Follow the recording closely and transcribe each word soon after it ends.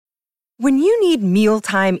When you need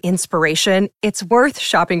mealtime inspiration, it's worth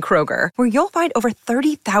shopping Kroger, where you'll find over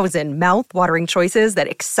 30,000 mouth-watering choices that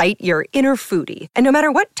excite your inner foodie. And no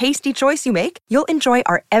matter what tasty choice you make, you'll enjoy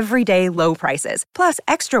our everyday low prices, plus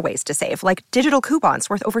extra ways to save, like digital coupons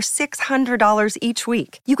worth over $600 each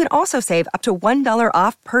week. You can also save up to $1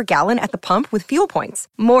 off per gallon at the pump with fuel points.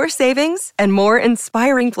 More savings and more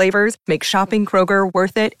inspiring flavors make shopping Kroger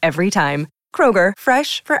worth it every time. Kroger,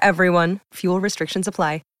 fresh for everyone. Fuel restrictions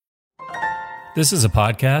apply. This is a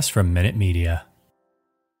podcast from Minute Media.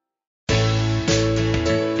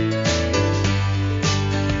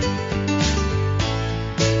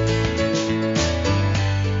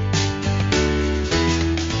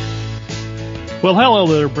 Well, hello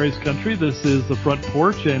there, Braves Country. This is The Front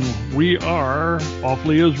Porch, and we are off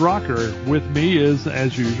Leo's rocker. With me is,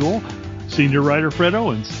 as usual, senior writer Fred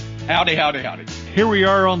Owens. Howdy, howdy, howdy. Here we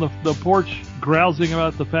are on the porch, grousing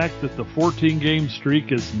about the fact that the 14-game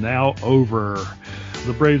streak is now over.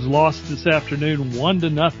 The Braves lost this afternoon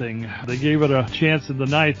 1-0. They gave it a chance in the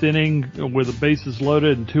ninth inning with the bases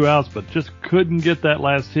loaded and 2 outs, but just couldn't get that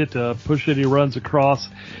last hit to push any runs across.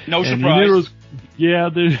 No surprise.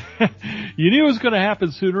 You knew it was going to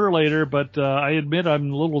happen sooner or later, but I admit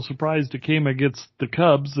I'm a little surprised it came against the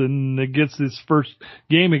Cubs, and it gets this first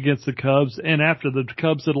game against the Cubs, and after the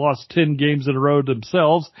Cubs had lost 10 games in a row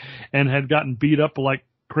themselves and had gotten beat up like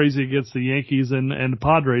crazy against the Yankees and the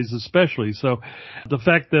Padres especially. So the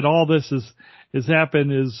fact that all this has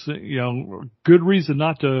happened is, good reason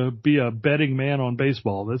not to be a betting man on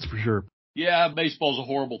baseball. That's for sure. Yeah, baseball's a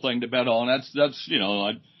horrible thing to bet on. That's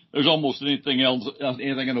there's almost anything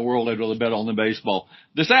in the world I'd rather bet on than baseball.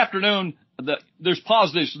 This afternoon, there's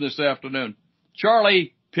positives this afternoon.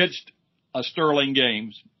 Charlie pitched a sterling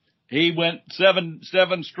game. He went seven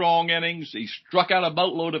strong innings. He struck out a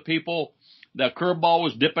boatload of people. That curveball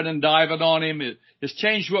was dipping and diving on him. His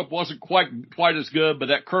changeup wasn't quite as good, but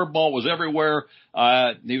that curveball was everywhere.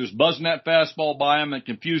 He was buzzing that fastball by him and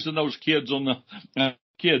confusing those kids on the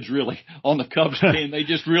Cubs team. They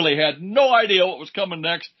just really had no idea what was coming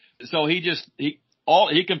next. So he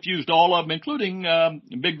confused all of them, including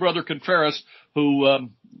Big Brother Contreras, who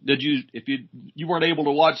if you weren't able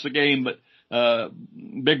to watch the game, but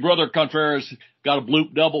Big Brother Contreras got a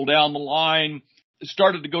bloop double down the line.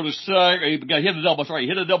 Started to go to second. He hit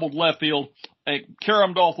a double to left field. And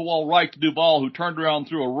caromed off the wall right to Duvall, who turned around and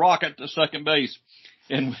threw a rocket to second base.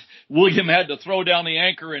 And Wilson had to throw down the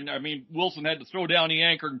anchor and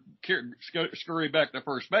scurry back to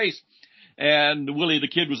first base. And Willie the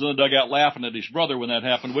kid was in the dugout laughing at his brother when that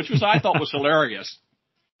happened, which I thought was hilarious.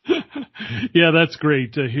 Yeah, that's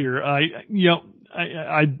great to hear.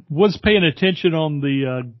 I was paying attention on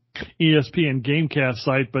the ESPN Gamecast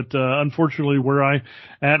site, but unfortunately where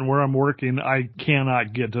I'm working, I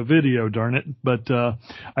cannot get a video, darn it. But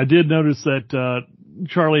I did notice that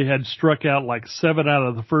Charlie had struck out like 7 out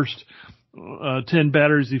of the first 10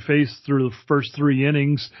 batters he faced through the first 3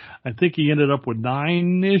 innings. I think he ended up with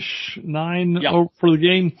 9 for the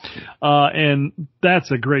game. And that's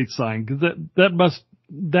a great sign, because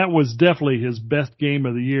that was definitely his best game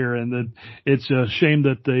of the year, and that it's a shame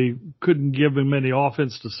that they couldn't give him any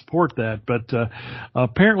offense to support that. But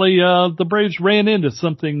apparently the Braves ran into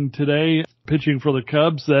something today pitching for the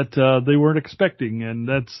Cubs that they weren't expecting, and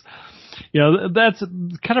that's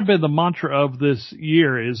kind of been the mantra of this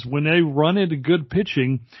year, is when they run into good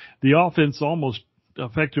pitching, the offense almost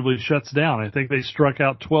effectively shuts down. I think they struck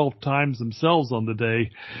out 12 times themselves on the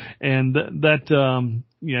day, and that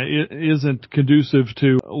it isn't conducive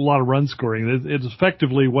to a lot of run scoring. It's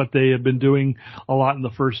effectively what they have been doing a lot in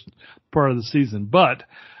the first part of the season. But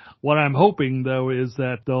what I'm hoping, though, is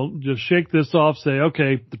that they'll just shake this off, say,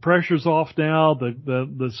 okay, the pressure's off now,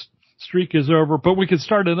 the streak is over, but we can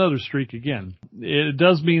start another streak again. It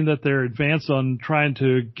does mean that their advance on trying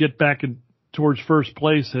to get back towards first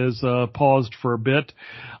place has paused for a bit.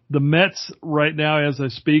 The Mets right now, as I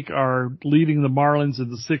speak, are leading the Marlins in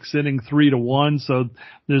the 6th inning 3-1. So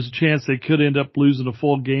there's a chance they could end up losing a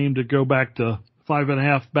full game to go back to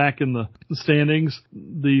 5.5 back in the standings.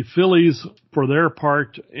 The Phillies, for their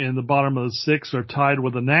part, in the bottom of the 6th, are tied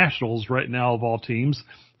with the Nationals right now of all teams,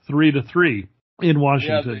 3-3 in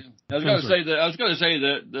Washington. Yeah, I was going to say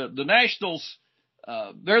that the Nationals,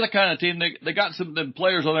 they're the kind of team, they got some of them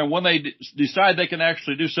players on there. When they decide they can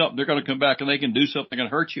actually do something, they're going to come back and they can do something and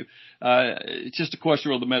hurt you. It's just a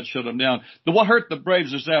question of the Mets shut them down. What hurt the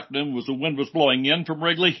Braves this afternoon was the wind was blowing in from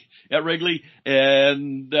Wrigley,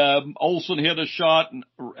 and Olson hit a shot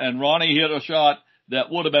and Ronnie hit a shot that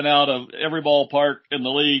would have been out of every ballpark in the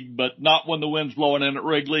league, but not when the wind's blowing in at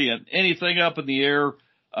Wrigley. And anything up in the air,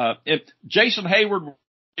 if Jason Hayward would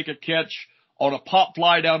take a catch on a pop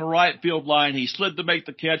fly down the right field line. He slid to make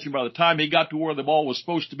the catch, and by the time he got to where the ball was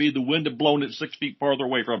supposed to be, the wind had blown it 6 feet farther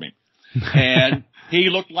away from him. And he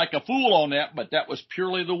looked like a fool on that, but that was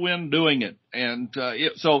purely the wind doing it. And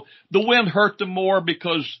so the wind hurt them more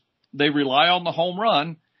because they rely on the home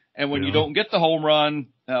run. And when you don't get the home run,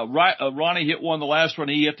 Ronnie hit one, the last one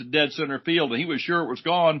he hit to dead center field, and he was sure it was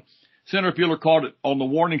gone. Center fielder caught it on the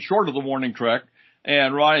warning, short of the warning track,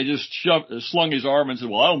 and Ronnie just slung his arm and said,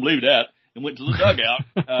 "Well, I don't believe that," and went to the dugout.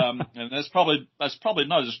 And that's probably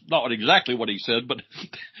not exactly what he said,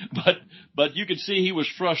 but you could see he was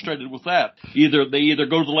frustrated with that. They either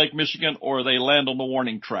go to Lake Michigan or they land on the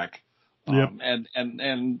warning track. Yep.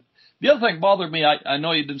 And the other thing bothered me, I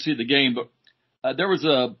know you didn't see the game, but there was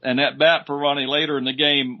an at-bat for Ronnie later in the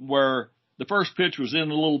game where the first pitch was in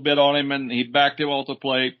a little bit on him, and he backed him off the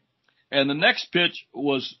plate. And the next pitch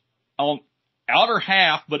was on outer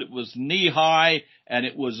half, but it was knee high, and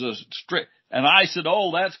it was a straight. And I said,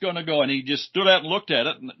 "Oh, that's going to go." And he just stood out and looked at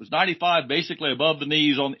it, and it was 95, basically above the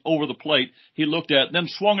knees over the plate. He looked at it, then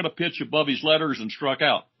swung at a pitch above his letters and struck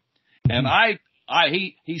out. And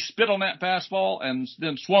he spit on that fastball and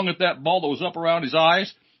then swung at that ball that was up around his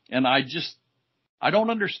eyes. And I don't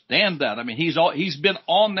understand that. I mean, he's been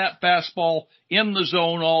on that fastball in the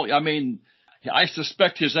zone I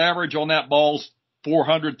suspect his average on that ball's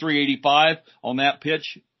 400, 385 on that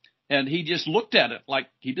pitch. And he just looked at it like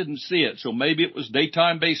he didn't see it. So maybe it was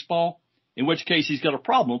daytime baseball, in which case he's got a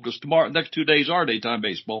problem because next 2 days are daytime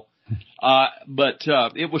baseball. But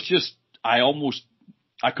it was just, I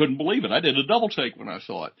couldn't believe it. I did a double take when I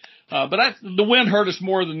saw it. But the wind hurt us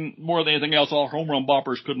more than anything else. All home run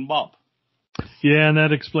boppers couldn't bop. Yeah, and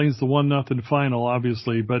that explains the 1-0 final,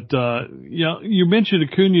 obviously. But you mentioned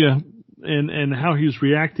Acuna and how he was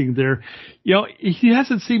reacting there. He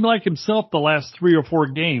hasn't seemed like himself the last 3 or 4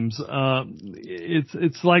 games.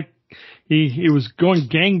 It's like he was going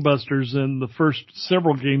gangbusters in the first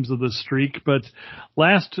several games of the streak, but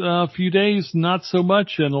last few days not so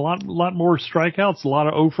much, and a lot more strikeouts, a lot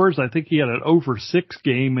of offers. I think he had an over 6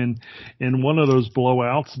 game in one of those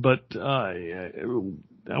blowouts. But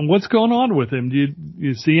what's going on with him? Do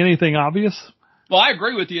you see anything obvious? Well, I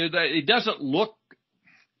agree with you that he doesn't look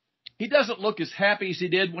as happy as he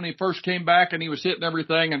did when he first came back and he was hitting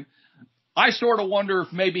everything. And I sort of wonder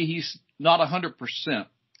if maybe he's not 100%.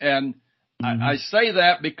 And I say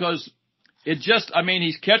that because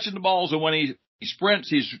he's catching the balls, and when he sprints,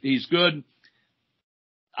 he's good.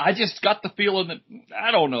 I just got the feeling that, I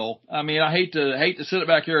don't know. I mean, I hate to sit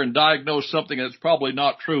back here and diagnose something that's probably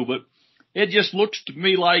not true, but it just looks to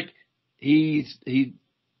me like he's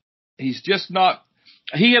just not.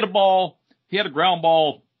 He had a ground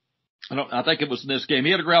ball. I think it was in this game.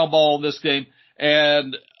 He had a ground ball in this game,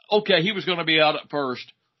 and okay, he was going to be out at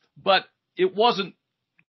first, but it wasn't.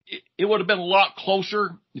 It would have been a lot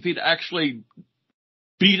closer if he'd actually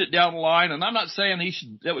beat it down the line. And I'm not saying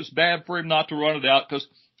that was bad for him not to run it out, because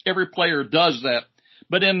every player does that.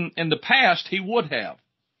 But in the past, he would have.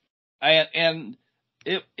 And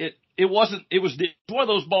it wasn't. It was one of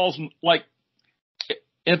those balls like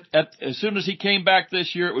as soon as he came back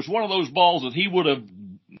this year, it was one of those balls that he would have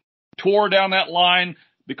tore down that line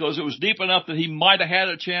because it was deep enough that he might have had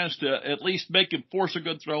a chance to at least make him force a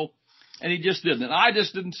good throw. And he just didn't. And I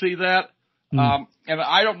just didn't see that. And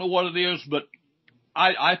I don't know what it is, but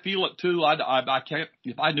I feel it too. I can't,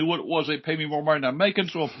 if I knew what it was, they'd pay me more money than I'm making.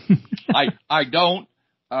 So I don't.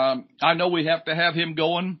 I know we have to have him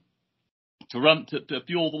going to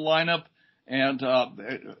fuel the lineup. And,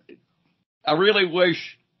 I really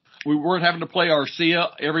wish we weren't having to play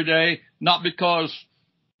Arcia every day, not because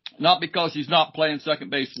he's not playing second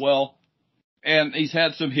base well and he's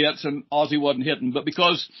had some hits and Ozzie wasn't hitting, but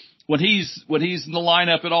because when he's in the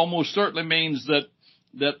lineup, it almost certainly means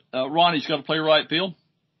that Ronnie's got to play right field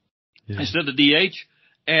instead of DH.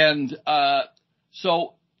 And,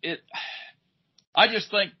 so I just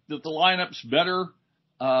think that the lineup's better,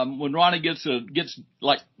 when Ronnie gets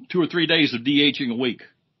like 2 or 3 days of DHing a week.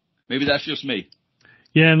 Maybe that's just me.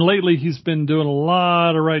 Yeah, and lately he's been doing a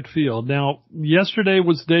lot of right field. Now, yesterday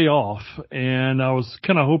was day off, and I was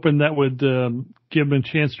kind of hoping that would give him a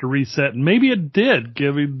chance to reset. And maybe it did,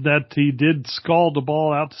 given that he did scald the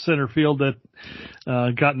ball out to center field that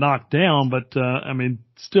got knocked down. But, I mean,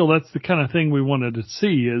 still, that's the kind of thing we wanted to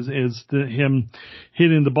see is him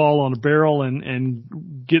hitting the ball on a barrel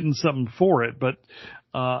and getting something for it. But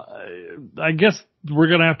I guess we're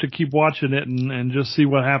going to have to keep watching it and just see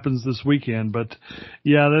what happens this weekend. But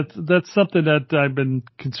yeah, that's something that I've been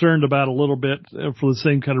concerned about a little bit for the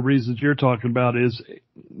same kind of reasons you're talking about is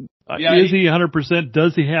he 100%?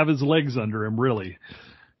 Does he have his legs under him really?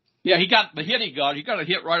 Yeah, he got the hit he got. He got a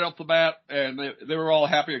hit right off the bat, and they were all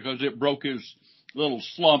happy because it broke his little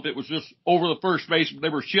slump. It was just over the first base. They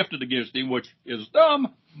were shifted against him, which is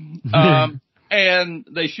dumb. And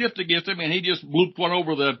they shifted against him, and he just blooped one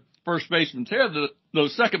over the first baseman's head that the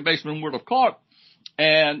second baseman would have caught.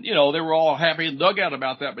 And, they were all happy in the dugout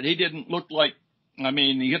about that, but he didn't look like, he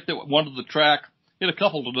hit one to the track, hit a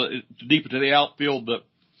couple to deep into the outfield,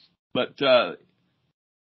 but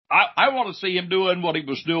I want to see him doing what he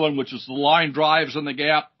was doing, which is the line drives in the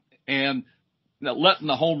gap and letting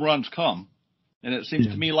the home runs come. And it seems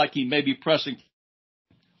to me like he may be pressing.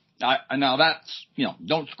 Now that's,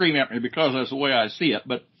 don't scream at me because that's the way I see it,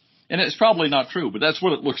 and it's probably not true, but that's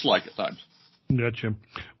what it looks like at times. Gotcha.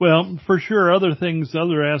 Well, for sure, other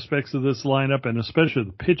aspects of this lineup, and especially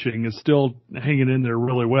the pitching, is still hanging in there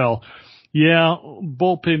really well. Yeah,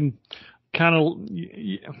 bullpen kind of,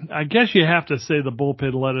 I guess you have to say the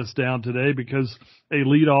bullpen let us down today because a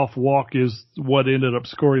leadoff walk is what ended up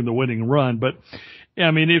scoring the winning run. But,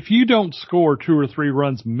 if you don't score 2 or 3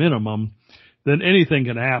 runs minimum, then anything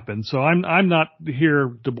can happen. So I'm not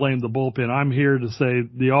here to blame the bullpen. I'm here to say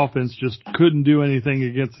the offense just couldn't do anything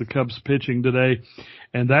against the Cubs pitching today.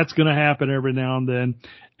 And that's going to happen every now and then.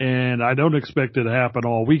 And I don't expect it to happen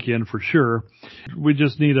all weekend for sure. We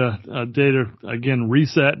just need a day to, again,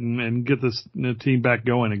 reset and get this team back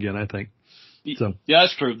going again, I think. So. Yeah,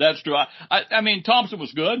 that's true. That's true. Thompson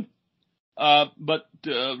was good. But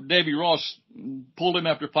Davy Ross pulled him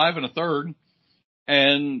after 5 1/3.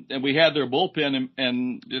 And we had their bullpen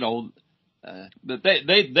and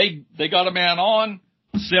they got a man on.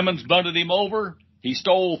 Simmons bunted him over. He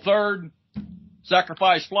stole third,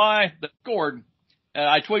 sacrifice fly, that scored. And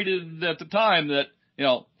I tweeted at the time that,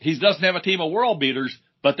 he doesn't have a team of world beaters,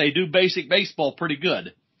 but they do basic baseball pretty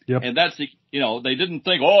good. Yep. And that's they didn't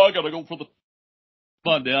think, I got to go for the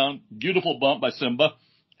bunt down. Beautiful bump by Simba.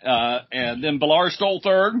 And then Villar stole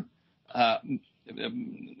third.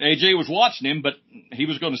 AJ was watching him, but he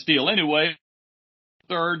was going to steal anyway.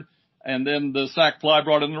 Third, and then the sac fly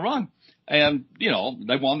brought in the run. And,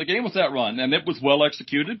 they won the game with that run, and it was well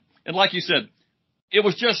executed. And like you said, it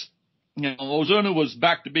was just, Ozuna was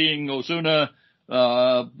back to being Ozuna,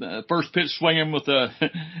 first pitch swinging with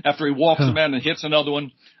after he walks a man and hits another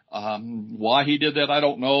one. Why he did that, I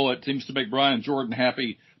don't know. It seems to make Brian Jordan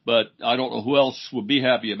happy, but I don't know who else would be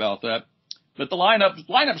happy about that. But the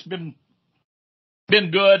lineup's been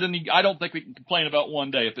good, and I don't think we can complain about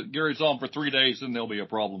one day. If it carries on for 3 days, then there'll be a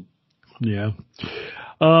problem. Yeah.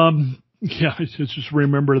 I just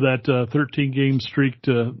remember that 13-game streak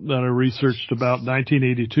that I researched about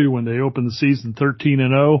 1982 when they opened the season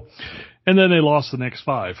 13-0, and then they lost the next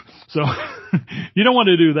 5. So you don't want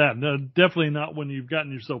to do that. No, definitely not when you've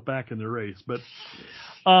gotten yourself back in the race. But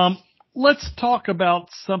let's talk about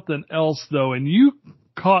something else, though, and you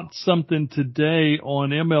caught something today on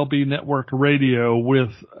MLB Network Radio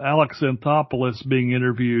with Alex Anthopoulos being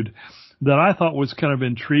interviewed that I thought was kind of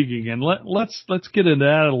intriguing. And let's get into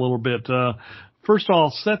that a little bit. First of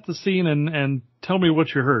all, set the scene and tell me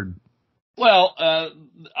what you heard. Well,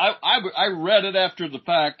 I read it after the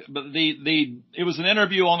fact, but it was an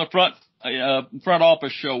interview on the front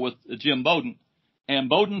office show with Jim Bowden, and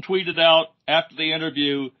Bowden tweeted out after the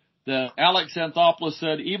interview that Alex Anthopoulos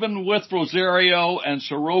said even with Rosario and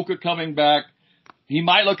Soroka coming back, he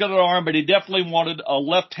might look at an arm, but he definitely wanted a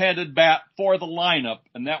left-handed bat for the lineup.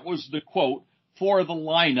 And that was the quote, for the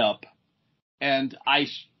lineup. And I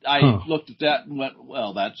looked at that and went,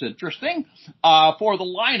 well, that's interesting. For the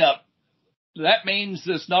lineup, that means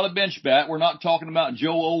it's not a bench bat. We're not talking about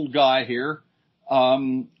Joe Old Guy here.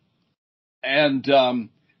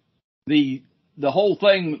 The whole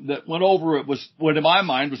thing that went over it was, what in my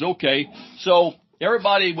mind was okay. So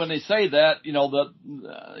everybody, when they say that,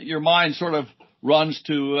 your mind sort of runs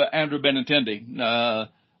to Andrew Benintendi.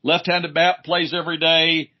 Left-handed bat, plays every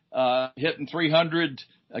day, hitting 300,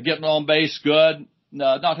 getting on base, good.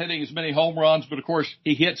 Not hitting as many home runs, but of course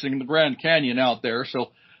he hits in the Grand Canyon out there.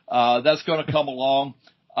 So, that's going to come along.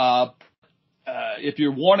 If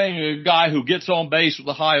you're wanting a guy who gets on base with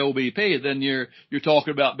a high OBP, then you're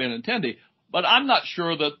talking about Benintendi. But I'm not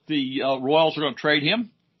sure that the Royals are going to trade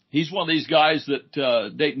him. He's one of these guys that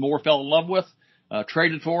Dayton Moore fell in love with,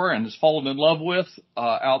 traded for, and has fallen in love with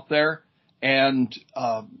out there. And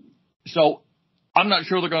so I'm not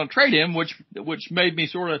sure they're going to trade him, which made me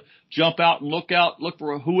sort of jump out and look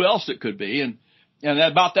for who else it could be. And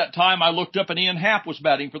about that time, I looked up and Ian Happ was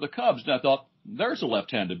batting for the Cubs, and I thought, there's a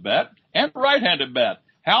left-handed bat and a right-handed bat.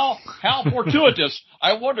 How fortuitous.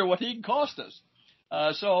 I wonder what he can cost us.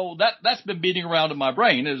 So that's been beating around in my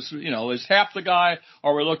brain is Happ the guy?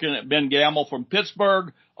 Are we looking at Ben Gamble from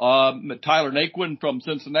Pittsburgh? Tyler Naquin from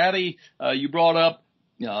Cincinnati, you brought up.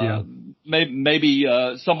 Maybe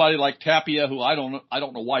somebody like Tapia, who I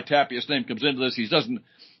don't know why Tapia's name comes into this.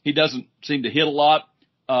 He doesn't seem to hit a lot.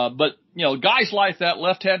 But guys like that,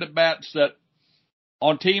 left-handed bats that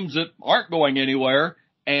on teams that aren't going anywhere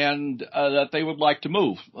and that they would like to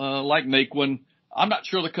move, like Naquin. I'm not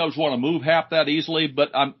sure the Cubs want to move Happ that easily, but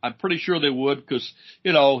I'm pretty sure they would because,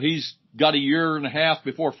 he's got a year and a half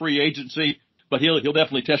before free agency, but he'll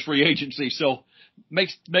definitely test free agency. So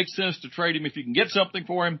makes sense to trade him if you can get something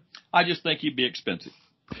for him. I just think he'd be expensive.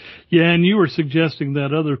 Yeah, and you were suggesting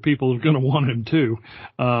that other people are going to want him too.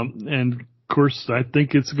 And of course, I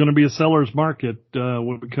think it's going to be a seller's market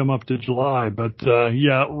when we come up to July. But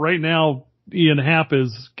right now, Ian Happ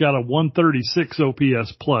has got a 136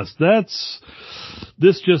 OPS plus. That's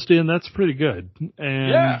pretty good.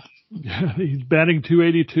 And he's batting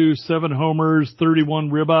 .282, 7 homers, 31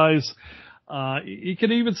 ribeyes. He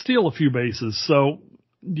can even steal a few bases. So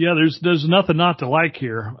there's nothing not to like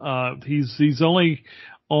here. He's only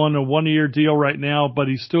on a 1-year deal right now, but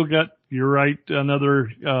he's still got, you're right, another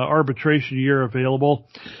arbitration year available.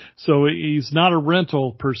 So he's not a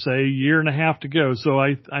rental per se, year and a half to go. So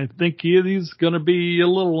I think he's going to be a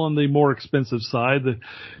little on the more expensive side. The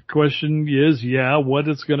question is, what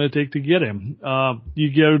it's going to take to get him.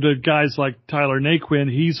 You go to guys like Tyler Naquin,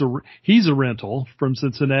 he's a rental from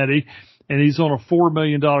Cincinnati, and he's on a $4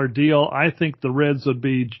 million deal. I think the Reds would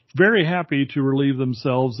be very happy to relieve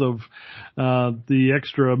themselves of the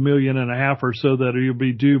extra $1.5 million or so that he'll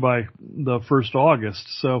be due by the 1st August.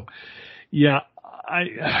 So,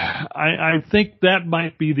 I think that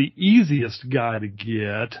might be the easiest guy to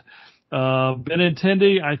get.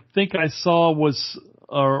 Benintendi, I think I saw was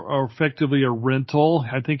effectively a rental.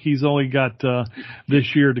 I think he's only got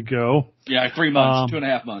this year to go. 3 months,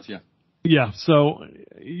 2.5 months, Yeah, so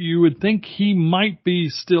you would think he might be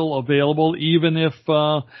still available, even if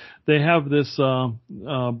they have this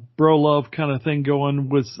bro love kind of thing going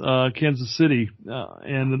with Kansas City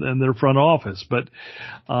and their front office. But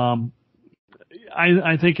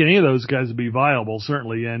I think any of those guys would be viable,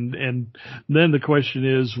 certainly. And then the question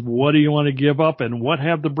is, what do you want to give up, and what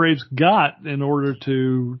have the Braves got in order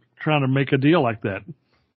to try to make a deal like that?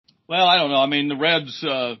 Well, I don't know. I mean, the Reds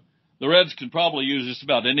could probably use just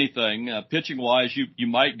about anything. Pitching wise, you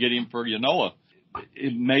might get him for Yanoa.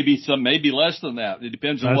 It maybe less than that. It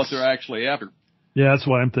depends on what they're actually after. Yeah, that's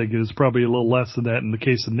what I'm thinking. It's probably a little less than that in the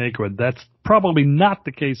case of Naquin. That's probably not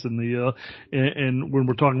the case in the and when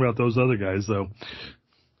we're talking about those other guys, though.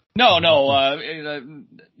 No.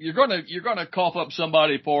 You're gonna cough up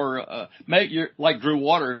somebody for like Drew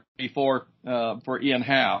Water for Ian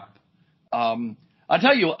Happ. I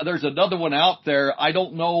tell you, there's another one out there. I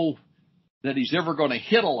don't know that he's ever going to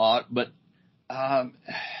hit a lot, but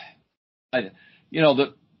the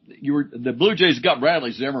Blue Jays got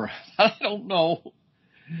Bradley Zimmer. I don't know.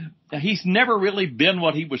 He's never really been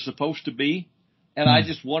what he was supposed to be, and I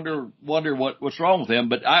just wonder what's wrong with him.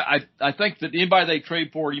 But I think that anybody they trade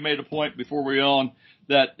for, you made a point before we were on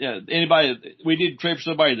that we need to trade for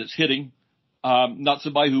somebody that's hitting. Not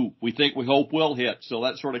somebody who we hope will hit. So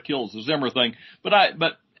that sort of kills the Zimmer thing. But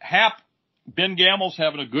Happ, Ben Gamble's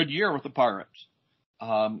having a good year with the Pirates.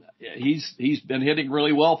 He's been hitting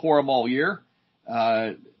really well for him all year.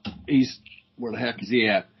 Where the heck is he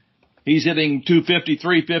at? He's hitting .250,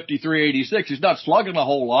 .350, .386. He's not slugging a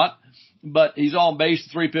whole lot, but he's on base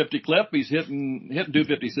 .350 clip. He's hitting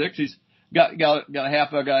 .256. He's got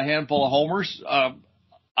a handful of homers.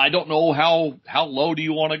 I don't know how low do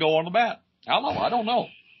you want to go on the bat? How low? I don't know.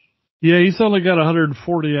 Yeah, he's only got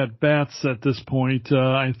 140 at bats at this point.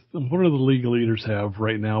 What do the league leaders have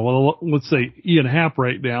right now? Well, let's say Ian Happ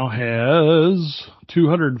right now has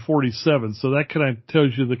 247. So that kind of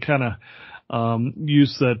tells you the kind of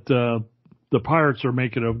use that the Pirates are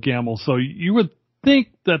making of Gamble. So you would think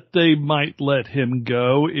that they might let him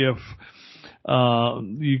go if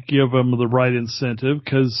you give him the right incentive,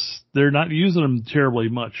 because they're not using him terribly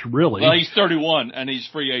much, really. Well, he's 31 and he's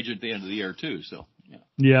free agent at the end of the year too. So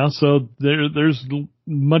yeah, so there's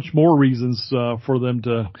much more reasons for them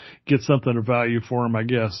to get something of value for him, I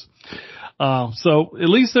guess. So at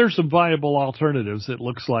least there's some viable alternatives, it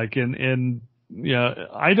looks like, and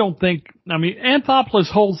I don't think. I mean,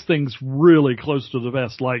 Anthopoulos holds things really close to the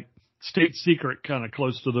vest, like state secret kind of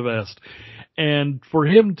close to the vest. And for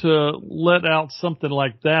him to let out something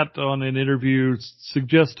like that on an interview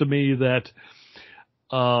suggests to me that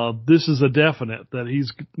this is a definite that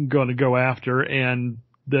he's going to go after, and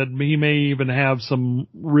that he may even have some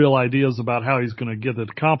real ideas about how he's going to get it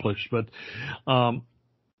accomplished. But at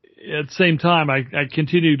the same time, I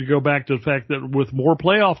continue to go back to the fact that with more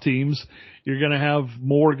playoff teams, you're going to have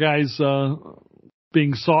more guys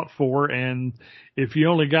being sought for. And if you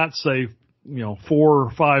only got, say, 4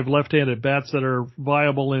 or 5 left-handed bats that are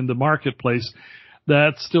viable in the marketplace,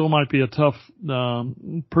 that still might be a tough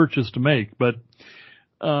purchase to make. But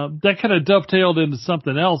that kind of dovetailed into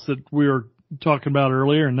something else that we were talking about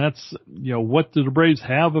earlier, and that's, what do the Braves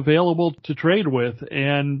have available to trade with?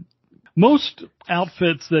 And most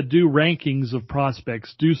outfits that do rankings of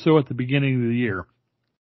prospects do so at the beginning of the year.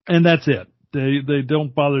 And that's it. They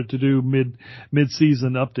don't bother to do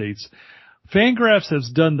mid-season updates. Fangraphs has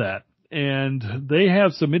done that, and they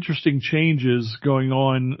have some interesting changes going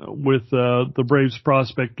on with the Braves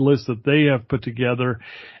prospect list that they have put together.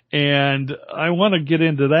 And I want to get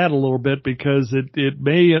into that a little bit because it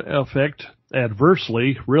may affect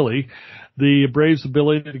adversely, really, the Braves'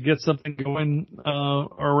 ability to get something going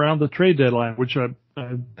around the trade deadline, which I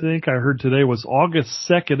think I heard today was August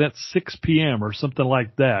 2nd at 6 p.m. or something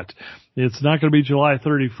like that. It's not going to be July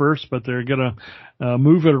 31st, but they're going to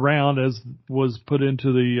move it around, as was put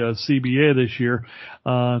into the CBA this year,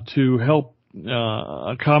 to help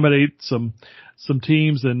accommodate some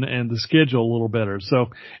teams and the schedule a little better. So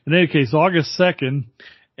in any case, August 2nd,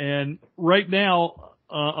 and right now,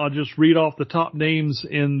 I'll just read off the top names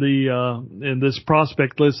in this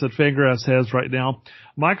prospect list that Fangraphs has right now.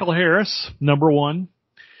 Michael Harris, number 1.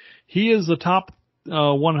 He is the top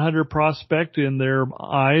 100 prospect in their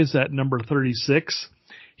eyes at number 36.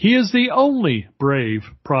 He is the only Brave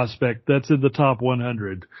prospect that's in the top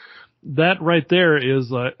 100. That right there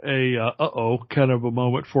is a kind of a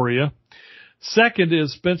moment for you. Second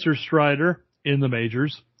is Spencer Strider in the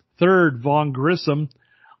majors. Third, Vaughn Grissom,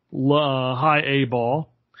 high A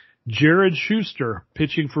ball. Jared Schuster,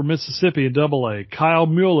 pitching for Mississippi in AA. Kyle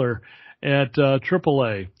Mueller at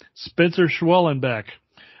AAA. Spencer Schwellenbeck,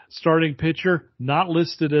 starting pitcher, not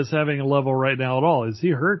listed as having a level right now at all. Is he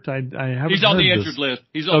hurt? I haven't. He's on heard the this. injured list.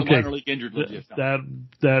 He's on the minor league injured list.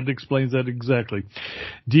 That explains that exactly.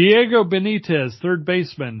 Diego Benitez, third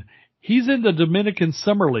baseman. He's in the Dominican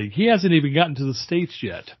Summer League. He hasn't even gotten to the States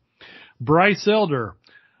yet. Bryce Elder,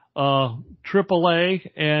 AAA,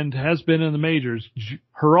 and has been in the majors.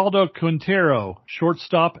 Geraldo Quintero,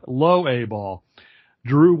 shortstop, low A ball.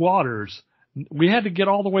 Drew Waters. We had to get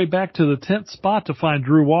all the way back to the 10th spot to find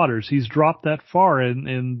Drew Waters. He's dropped that far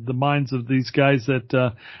in the minds of these guys that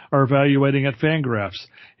are evaluating at Fangraphs.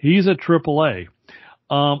 He's a AAA.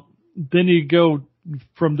 Then you go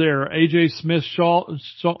from there, AJ Smith,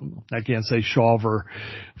 I can't say Shawver,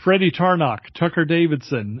 Freddie Tarnok, Tucker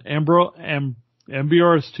Davidson, Ambrose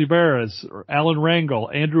Tavares, Alan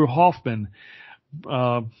Rangel, Andrew Hoffman,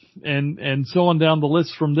 and so on down the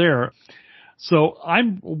list from there. So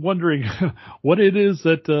I'm wondering what it is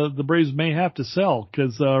that the Braves may have to sell,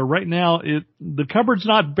 because right now the cupboard's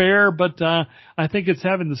not bare, but I think it's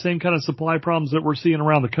having the same kind of supply problems that we're seeing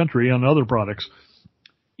around the country on other products.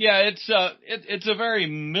 Yeah, it's a very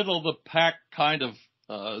middle of the pack kind of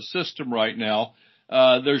system right now.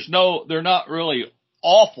 They're not really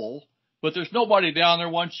awful, but there's nobody down there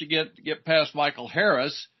once you get past Michael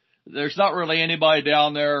Harris. There's not really anybody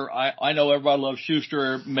down there. I know everybody loves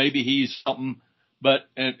Schuster. Maybe he's something, but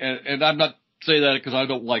and I'm not saying that because I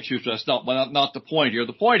don't like Schuster. That's not the point here.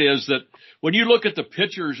 The point is that when you look at the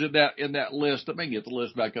pitchers in that list, let me get the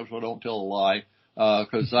list back up so I don't tell a lie,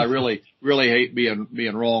 because I really hate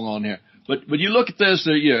being wrong on here. But when you look at this,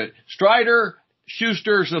 Strider,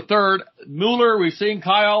 Schuster's the third. Mueller, we've seen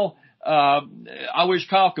Kyle. I wish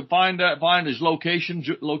Kyle could find his location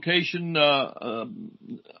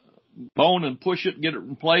bone and push it and get it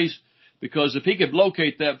in place, because if he could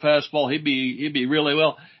locate that fastball, he'd be really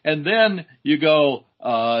well. And then you go,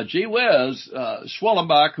 gee whiz,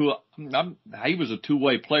 Schwellenbach, who he was a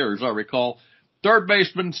two-way player as I recall. Third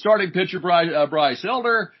baseman, starting pitcher Bryce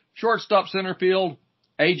Elder, shortstop, center field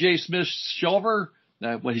AJ Smith-Shawver.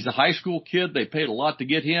 When he's a high school kid, they paid a lot to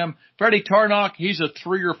get him. Freddie Tarnok, he's a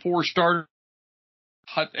 3 or 4 starter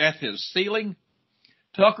at his ceiling.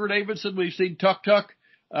 Tucker Davidson, we've seen Tuck.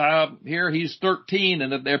 Here he's 13,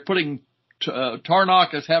 and they're putting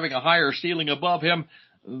Tarnok as having a higher ceiling above him.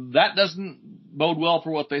 That doesn't bode well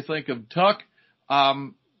for what they think of Tuck.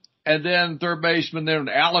 And then third baseman, then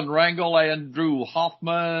Alan Rangel, Andrew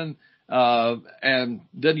Hoffman, and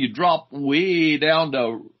then you drop way down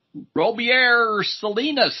to Robier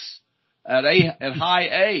Salinas at high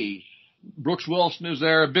A. Brooks Wilson is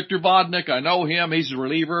there. Victor Vodnik, I know him. He's a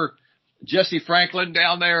reliever. Jesse Franklin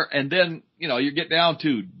down there. And then, you get down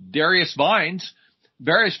to Darius Vines.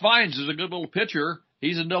 Darius Vines is a good little pitcher.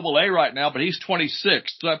 He's in Double-A right now, but he's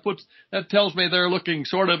 26. So that tells me they're looking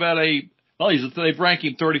sort of at they've ranked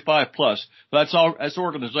him 35 plus. But that's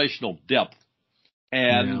organizational depth.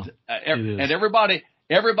 And and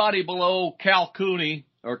everybody below Cal Cooney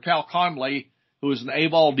or Cal Conley, who is an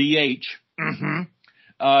A-ball DH,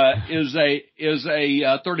 is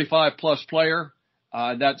a 35 plus player.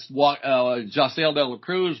 That's Josiel De La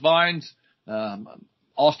Cruz, Vines,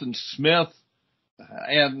 Austin Smith,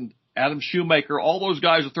 and Adam Shoemaker. All those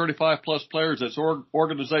guys are 35 plus players. That's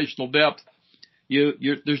organizational depth.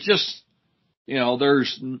 There's just,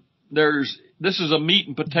 this is a meat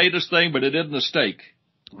and potatoes thing, but it isn't a steak.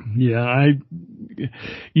 Yeah,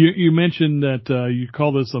 you mentioned that you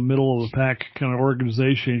call this a middle of the pack kind of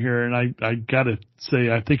organization here, and I got to say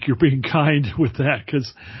I think you're being kind with that,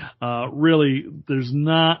 because really there's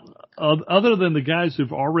not, other than the guys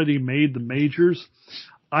who've already made the majors,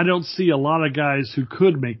 I don't see a lot of guys who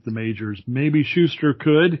could make the majors. Maybe Schuster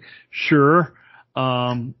could, sure.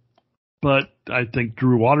 But I think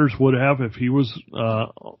Drew Waters would have if he was,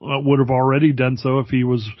 would have already done so if he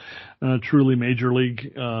was truly major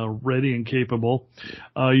league ready and capable.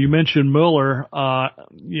 You mentioned Mueller.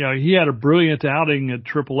 He had a brilliant outing at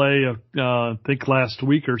AAA, I think last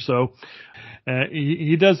week or so.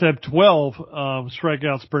 He does have 12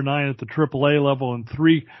 strikeouts per nine at the AAA level and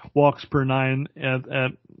 3 walks per nine at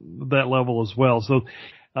that level as well. So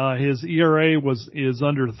his ERA is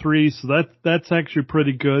under 3, so that's actually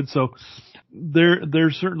pretty good. So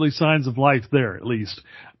there's certainly signs of life there at least.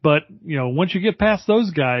 But once you get past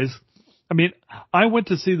those guys, I mean, I went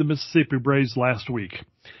to see the Mississippi Braves last week.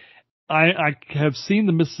 I have seen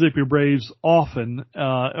the Mississippi Braves often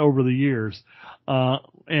over the years.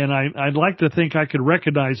 And I'd like to think I could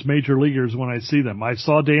recognize major leaguers when I see them. I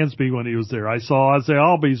saw Dansby when he was there. I saw Ozzie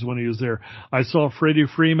Albies when he was there. I saw Freddie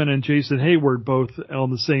Freeman and Jason Hayward both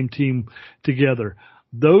on the same team together.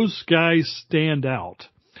 Those guys stand out.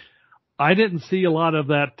 I didn't see a lot of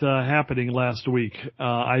that happening last week.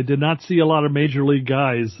 I did not see a lot of major league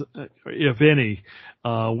guys, if any,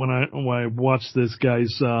 when I watched this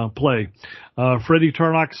guys play. Freddie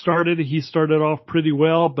Tarnock started. He started off pretty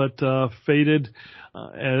well, but faded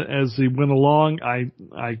as he went along.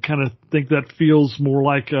 I kind of think that feels more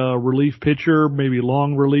like a relief pitcher, maybe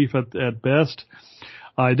long relief at best.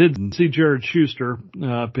 I didn't see Jared Schuster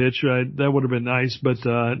pitch. That would have been nice, but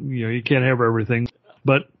you can't have everything.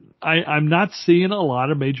 But I'm not seeing a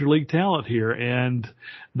lot of major league talent here, and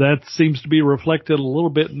that seems to be reflected a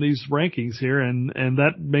little bit in these rankings here, and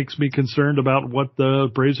that makes me concerned about what the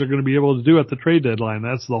Braves are going to be able to do at the trade deadline.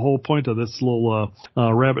 That's the whole point of this little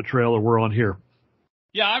rabbit trail that we're on here.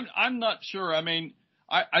 Yeah, I'm not sure. I mean,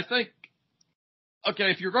 I think,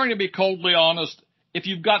 okay, if you're going to be coldly honest, if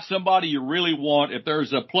you've got somebody you really want, if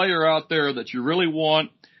there's a player out there that you really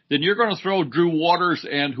want, then you're going to throw Drew Waters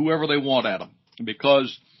and whoever they want at him,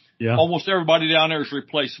 because almost everybody down there is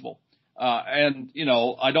replaceable. I don't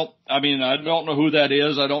know who that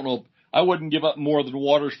is. I don't know. I wouldn't give up more than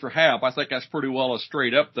Waters for Happ. I think that's pretty well a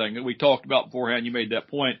straight up thing that we talked about beforehand. You made that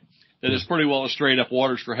point that it's pretty well a straight up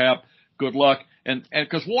Waters for Happ. Good luck. And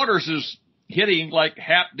cause Waters is hitting like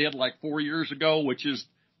Happ did like 4 years ago, which is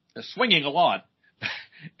swinging a lot.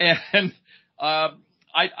 And,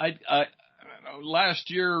 last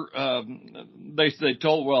year, they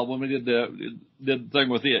told, when we did the thing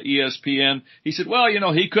with the ESPN, he said,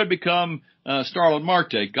 he could become, Starlin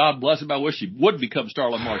Marte. God bless him. I wish he would become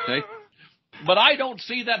Starlin Marte, but I don't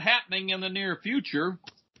see that happening in the near future.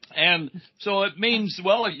 And so it means,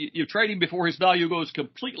 you trade him before his value goes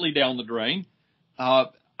completely down the drain.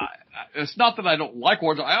 It's not that I don't like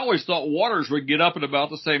Waters. I always thought Waters would get up at about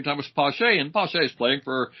the same time as Pache, and Pache is playing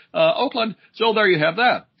for, Oakland. So there you have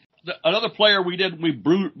that. Another player we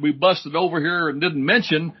busted over here and didn't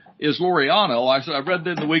mention is Laureano. I read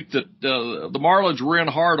in the week that the Marlins were in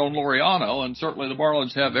hard on Laureano, and certainly the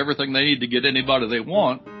Marlins have everything they need to get anybody they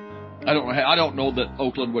want. I don't know that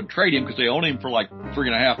Oakland would trade him because they own him for like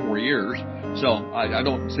 3.5 more years. So I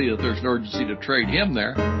don't see that there's an urgency to trade him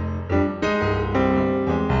there.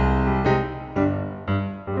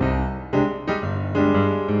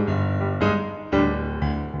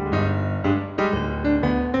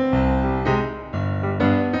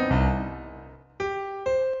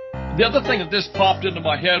 The other thing that this popped into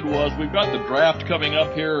my head was we've got the draft coming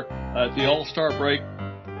up here at the All-Star break.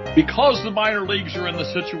 Because the minor leagues are in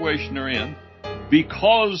the situation they're in,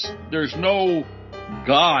 because there's no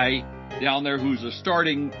guy down there who's a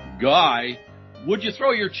starting guy, would you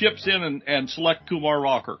throw your chips in and select Kumar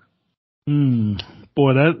Rocker?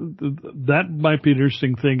 Boy, that might be an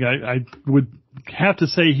interesting thing. I would have to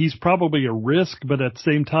say he's probably a risk, but at the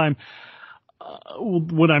same time,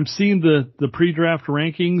 when I'm seeing the pre-draft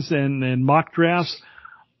rankings and mock drafts,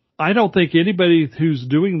 I don't think anybody who's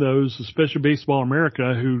doing those, especially Baseball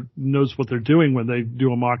America, who knows what they're doing when they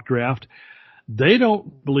do a mock draft, they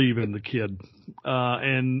don't believe in the kid.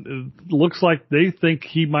 And it looks like they think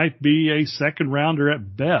he might be a second rounder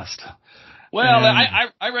at best. Well,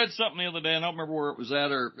 I read something the other day, and I don't remember where it was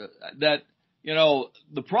at, or that,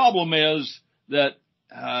 the problem is that,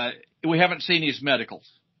 we haven't seen his medicals.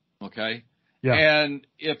 Okay. Yeah. And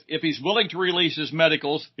if he's willing to release his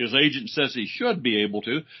medicals, his agent says he should be able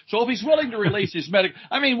to. So if he's willing to release his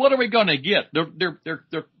what are we going to get?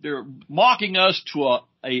 They're mocking us to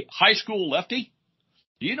a high school lefty.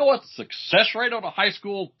 Do you know what the success rate on a high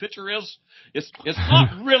school pitcher is? It's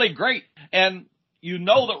not really great. And you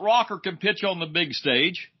know that Rocker can pitch on the big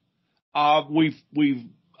stage. We've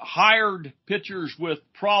hired pitchers with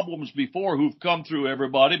problems before who've come through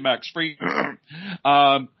everybody, Max Fried.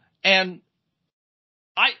 And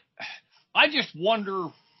I just wonder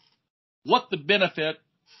what the benefit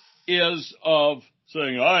is of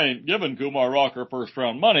saying, I ain't giving Kumar Rocker first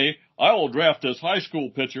round money. I will draft this high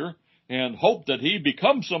school pitcher and hope that he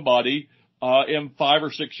becomes somebody in 5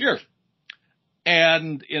 or 6 years.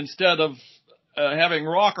 And instead of having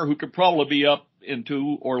Rocker, who could probably be up in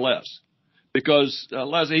 2 or less. Because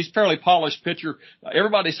Leslie, he's a fairly polished pitcher.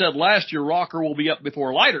 Everybody said last year Rocker will be up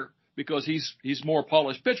before Leiter because he's more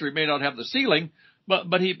polished pitcher. He may not have the ceiling,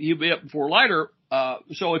 but he'll be up before Leiter.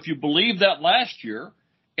 So if you believe that last year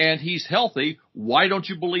and he's healthy, why don't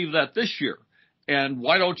you believe that this year? And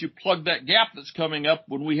why don't you plug that gap that's coming up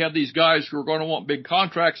when we have these guys who are going to want big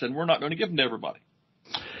contracts and we're not going to give them to everybody?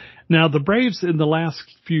 Now, the Braves in the last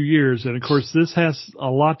few years, and of course this has a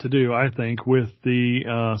lot to do, I think, with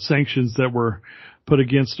the sanctions that were put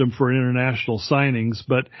against them for international signings,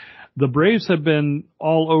 but the Braves have been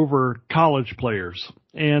all over college players.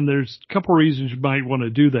 And there's a couple reasons you might want to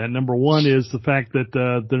do that. Number one is the fact that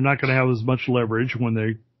they're not going to have as much leverage when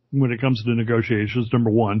it comes to negotiations, number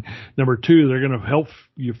one. Number two, they're going to help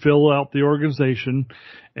you fill out the organization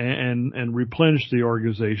and replenish the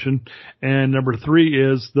organization. And number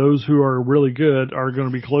three is those who are really good are going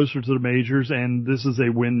to be closer to the majors, and this is a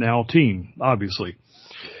win now team, obviously.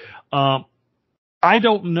 I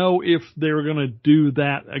don't know if they're going to do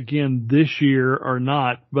that again this year or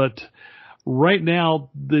not, but right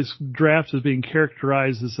now this draft is being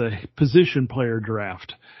characterized as a position player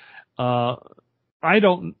draft.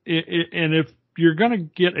 And if you're going to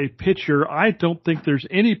get a pitcher, I don't think there's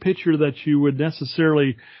any pitcher that you would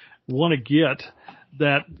necessarily want to get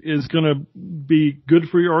that is going to be good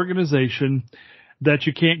for your organization that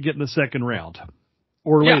you can't get in the second round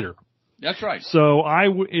or later. That's right. So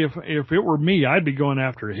if it were me, I'd be going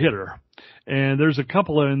after a hitter. And there's a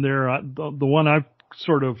couple in there. The one I've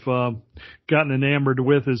sort of gotten enamored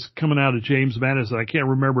with is coming out of James Madison. I can't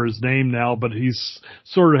remember his name now, but he's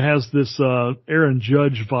sort of has this Aaron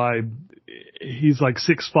Judge vibe. He's like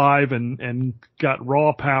 6'5" and got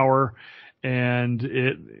raw power, and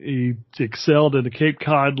he excelled in the Cape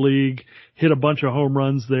Cod League, hit a bunch of home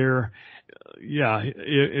runs there. Yeah,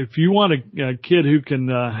 if you want a kid who can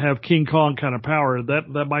have King Kong kind of power,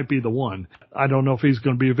 that might be the one. I don't know if he's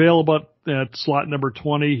going to be available at slot number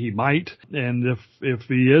 20. He might, and if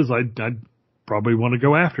he is, I'd probably want to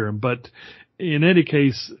go after him. But in any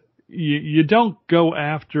case, you don't go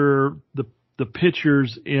after the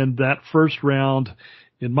pitchers in that first round,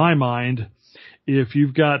 in my mind, if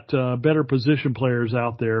you've got better position players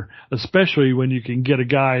out there, especially when you can get a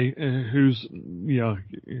guy who's,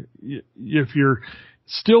 if you're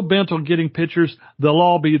still bent on getting pitchers, they'll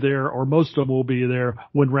all be there, or most of them will be there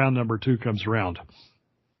when round number 2 comes around.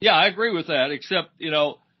 Yeah, I agree with that, except,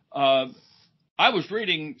 I was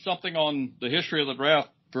reading something on the history of the draft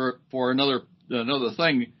for another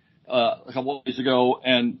thing a couple of days ago,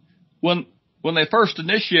 and when they first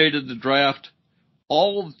initiated the draft,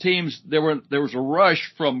 all the teams, there was a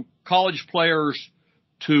rush from college players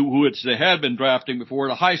to they had been drafting before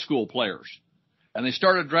to high school players. And they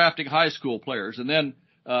started drafting high school players. And then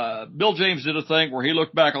Bill James did a thing where he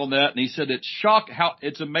looked back on that and he said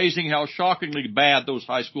it's amazing how shockingly bad those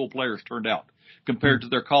high school players turned out compared to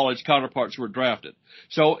their college counterparts who were drafted.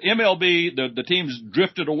 So MLB, the teams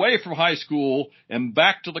drifted away from high school and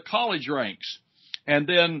back to the college ranks. And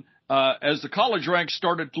then as the college ranks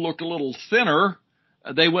started to look a little thinner,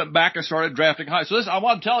 they went back and started drafting high. So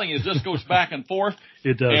what I'm telling you is this goes back and forth.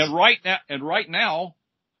 It does. And right now,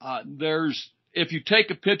 if you take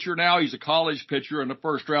a pitcher now, he's a college pitcher in the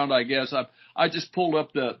first round, I guess. I just pulled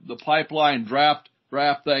up the pipeline draft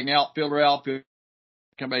thing, outfielder,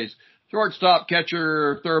 base, shortstop,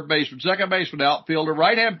 catcher, third baseman, second baseman, outfielder,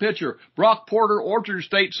 right-hand pitcher, Brock Porter, Orchard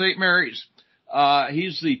State, St. Mary's.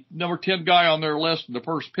 He's the number 10 guy on their list, the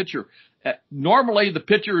first pitcher. Normally the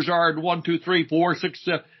pitchers are at 1, 2, 3, 4, 6,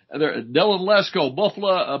 7. Dylan Lesko,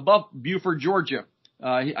 Buford, Georgia.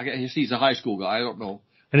 I guess he's a high school guy. I don't know.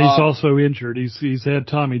 And he's also injured. He's had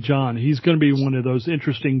Tommy John. He's going to be one of those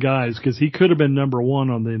interesting guys because he could have been number 1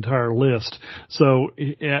 on the entire list. So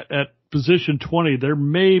at position 20, there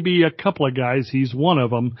may be a couple of guys. He's one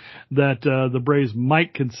of them that the Braves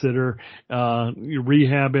might consider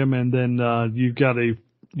rehab him, and then you've got a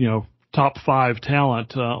top 5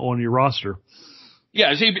 talent on your roster.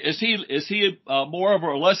 Yeah, is he more of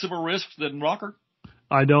or less of a risk than Rocker?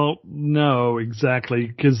 I don't know exactly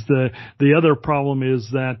because the other problem is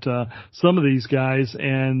that some of these guys,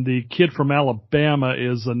 and the kid from Alabama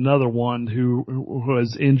is another one who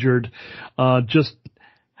was injured, just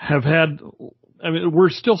have had. I mean, we're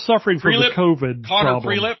still suffering from the COVID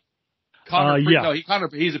problem. Connor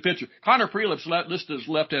he's a pitcher. Connor Prelip's listed as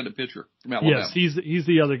left-handed pitcher from Alabama. Yes, he's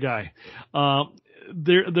the other guy.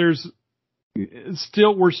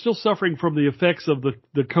 We're still suffering from the effects of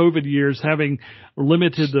the COVID years, having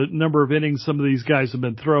limited the number of innings some of these guys have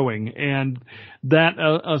been throwing. And that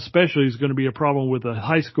especially is going to be a problem with the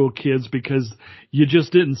high school kids because you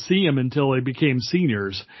just didn't see them until they became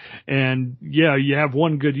seniors. And you have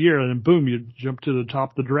one good year and then boom, you jump to the top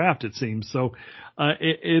of the draft, it seems. So,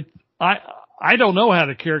 I don't know how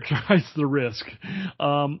to characterize the risk.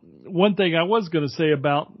 One thing I was going to say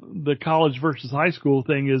about the college versus high school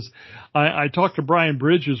thing is I talked to Brian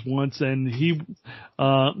Bridges once, and he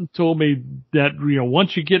told me that,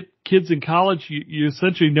 once you get kids in college, you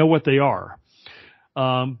essentially know what they are.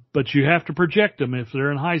 But you have to project them if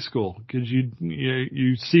they're in high school because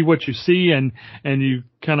you see what you see and you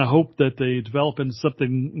kind of hope that they develop into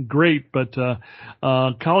something great. But,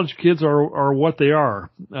 college kids are what they are,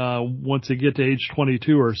 once they get to age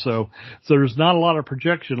 22 or so. So there's not a lot of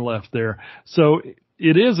projection left there. So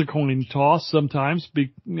it is a coin toss sometimes,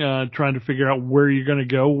 trying to figure out where you're going to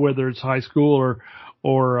go, whether it's high school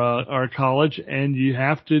or college, and you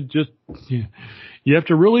have to you have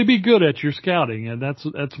to really be good at your scouting, and that's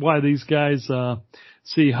why these guys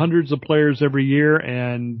see hundreds of players every year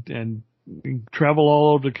and travel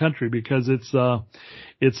all over the country because it's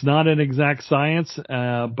not an exact science,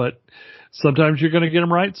 but sometimes you're going to get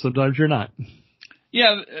them right, sometimes you're not.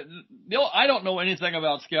 Yeah, I don't know anything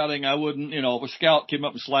about scouting. I wouldn't, if a scout came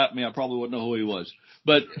up and slapped me, I probably wouldn't know who he was.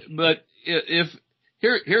 But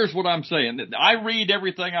Here's what I'm saying. I read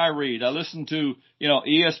everything I read. I listen to,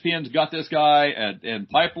 ESPN's got this guy and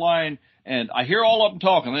Pipeline, and I hear all of them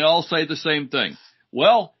talking. They all say the same thing.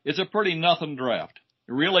 Well, it's a pretty nothing draft.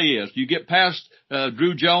 It really is. You get past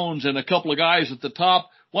Drew Jones and a couple of guys at the top.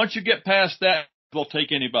 Once you get past that, they'll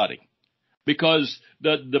take anybody because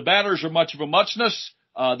the batters are much of a muchness.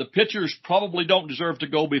 The pitchers probably don't deserve to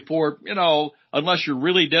go before, unless you're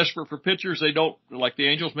really desperate for pitchers. They don't, like the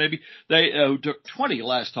Angels maybe. They took 20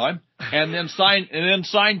 last time and then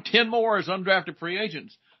signed 10 more as undrafted free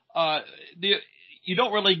agents. You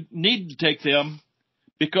don't really need to take them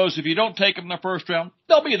because if you don't take them in the first round,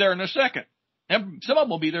 they'll be there in the second. And some of them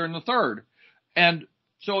will be there in the third. And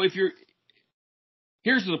so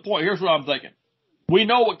here's the point. Here's what I'm thinking. We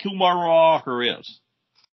know what Kumar Rocker is.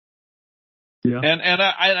 Yeah. And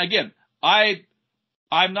again,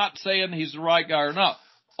 I'm not saying he's the right guy or not.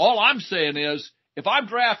 All I'm saying is if I'm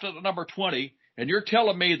drafted at number 20 and you're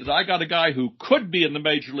telling me that I got a guy who could be in the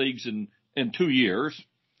major leagues in 2 years,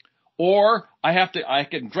 or I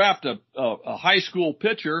can draft a high school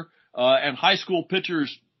pitcher, and high school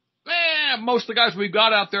pitchers, most of the guys we've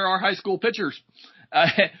got out there are high school pitchers,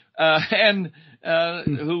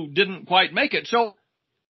 who didn't quite make it. So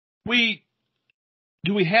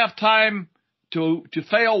do we have time to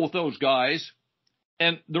fail with those guys?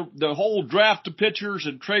 And the whole draft of pitchers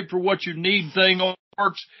and trade for what you need thing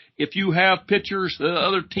works if you have pitchers that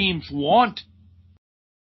other teams want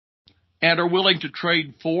and are willing to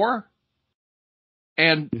trade for.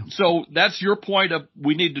 And so that's your point of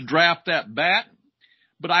we need to draft that bat.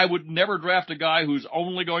 But I would never draft a guy who's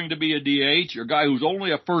only going to be a DH or a guy who's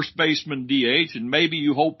only a first baseman DH, and maybe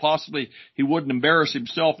you hope possibly he wouldn't embarrass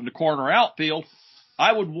himself in the corner outfield.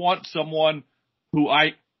 I would want someone who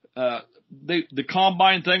the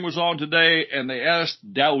combine thing was on today, and they asked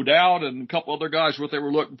Dowd and a couple other guys what they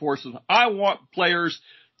were looking for. So I want players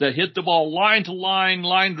that hit the ball line to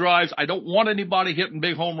line drives. I don't want anybody hitting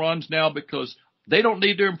big home runs now because they don't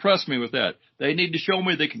need to impress me with that. They need to show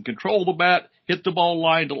me they can control the bat, hit the ball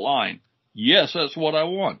line to line. Yes, that's what I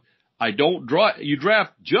want. You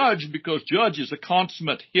draft Judge because Judge is a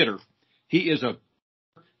consummate hitter. He is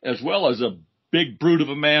as well as a big brute of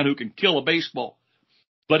a man who can kill a baseball.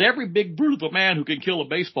 But every big brute of a man who can kill a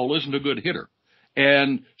baseball isn't a good hitter.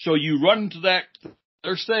 And so you run into that.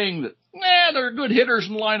 They're saying that, there are good hitters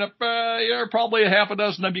in the lineup. There are probably a half a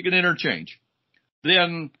dozen of them you can interchange.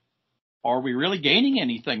 Then are we really gaining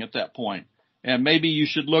anything at that point? And maybe you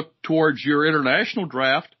should look towards your international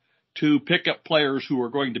draft to pick up players who are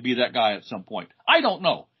going to be that guy at some point. I don't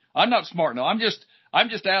know. I'm not smart enough. I'm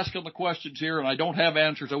just asking the questions here, and I don't have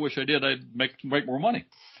answers. I wish I did. I'd make more money.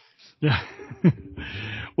 Yeah.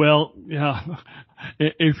 Well, yeah.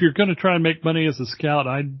 If you're going to try and make money as a scout,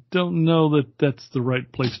 I don't know that that's the right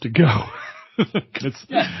place to go. Cause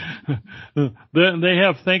they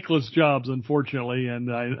have thankless jobs, unfortunately,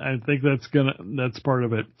 and I think that's part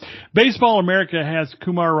of it. Baseball America has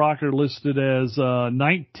Kumar Rocker listed as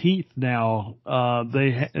 19th now.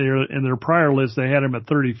 In their prior list they had him at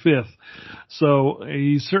 35th, so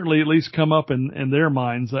he's certainly at least come up in their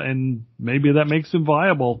minds, and maybe that makes him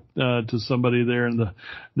viable to somebody there in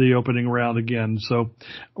the opening round again. So,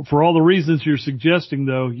 for all the reasons you're suggesting,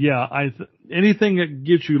 though, yeah, anything that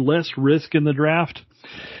gives you less risk in the draft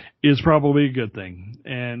is probably a good thing.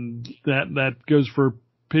 And that goes for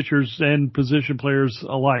pitchers and position players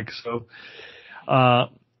alike. So,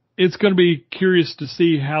 it's going to be curious to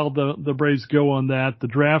see how the Braves go on that. The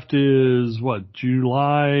draft is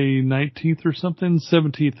July 19th or something?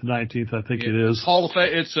 17th to 19th, I think it is.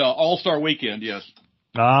 It's All-Star Weekend, yes.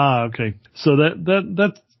 Ah, okay. So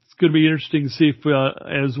that's going to be interesting to see if,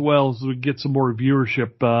 as well as we get some more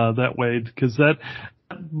viewership, that way, because that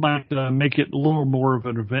might make it a little more of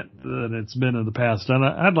an event than it's been in the past. And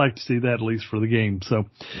I'd like to see that at least for the game. So,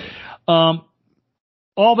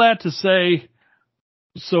 all that to say,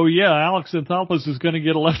 so yeah, Alex Anthopoulos is going to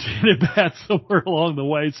get a left-handed bat somewhere along the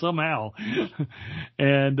way somehow.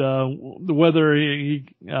 And, whether he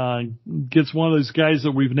gets one of those guys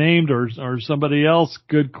that we've named or somebody else,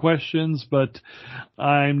 good questions, but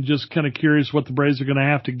I'm just kind of curious what the Braves are going to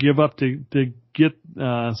have to give up to get,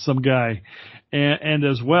 some guy. And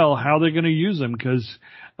as well, how they're going to use him, because,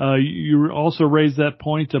 you also raised that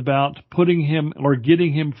point about putting him or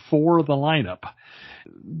getting him for the lineup.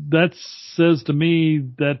 That says to me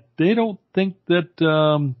that they don't think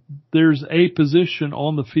that there's a position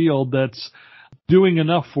on the field that's doing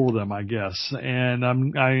enough for them, I guess. And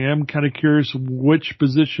I am kind of curious which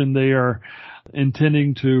position they are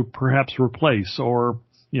intending to perhaps replace, or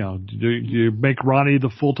do you make Ronnie the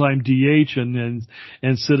full-time DH and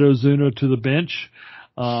sit Ozuna to the bench,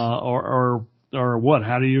 or what?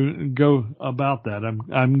 How do you go about that?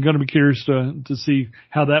 I'm going to be curious to see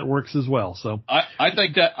how that works as well. So I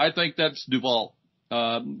think that's Duvall.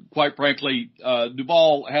 Quite frankly,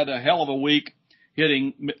 Duvall had a hell of a week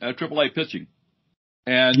hitting AAA pitching,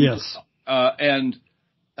 and yes, I'm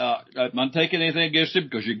not taking anything against him,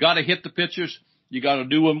 because you got to hit the pitches, you got to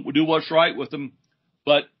do what's right with them,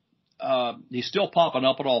 but he's still popping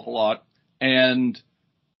up an awful lot, and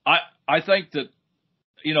I think that.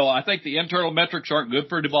 I think the internal metrics aren't good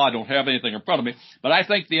for Duvall. I don't have anything in front of me, but I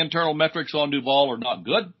think the internal metrics on Duvall are not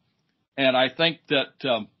good. And I think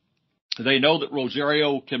that they know that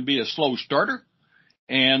Rosario can be a slow starter,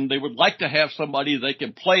 and they would like to have somebody they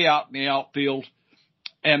can play out in the outfield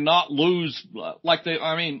and not lose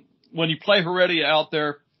when you play Heredia out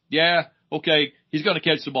there, yeah, okay, he's going to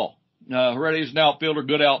catch the ball. Heredia's an outfielder,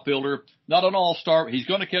 good outfielder, not an all-star. He's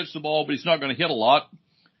going to catch the ball, but he's not going to hit a lot.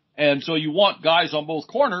 And so you want guys on both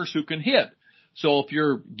corners who can hit. So if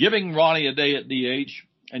you're giving Ronnie a day at DH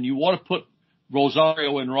and you want to put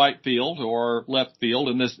Rosario in right field or left field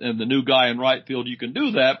and the new guy in right field, you can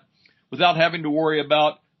do that without having to worry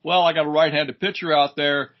about, I got a right-handed pitcher out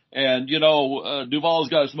there, and Duvall's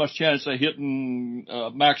got as much chance of hitting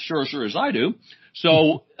Max Scherzer as I do.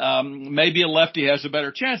 So maybe a lefty has a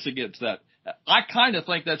better chance against that. I kind of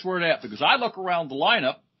think that's where it's at, because I look around the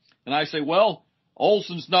lineup and I say,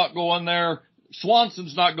 Olson's not going there.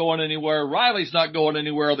 Swanson's not going anywhere. Riley's not going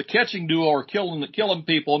anywhere. The catching duo are killing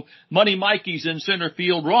people. Money Mikey's in center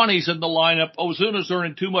field. Ronnie's in the lineup. Ozuna's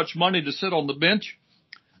earning too much money to sit on the bench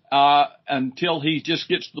until he just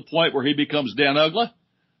gets to the point where he becomes Dan Uggla.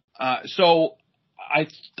 So I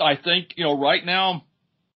think, right now,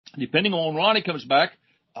 depending on when Ronnie comes back,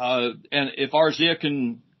 and if Arzia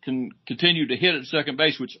can continue to hit at second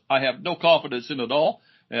base, which I have no confidence in at all,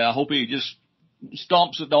 I hope he just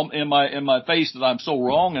stomps it in my face that I'm so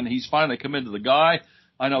wrong, and he's finally come into the guy.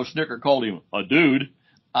 I know Snicker called him a dude.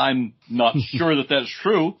 I'm not sure that that's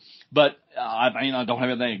true, but I don't have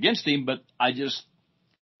anything against him, but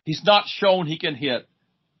he's not shown he can hit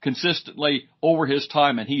consistently over his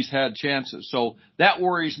time, and he's had chances. So that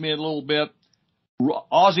worries me a little bit.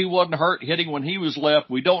 Ozzie wasn't hurt hitting when he was left.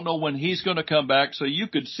 We don't know when he's going to come back, so you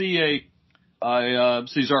could see a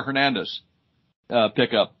Cesar Hernandez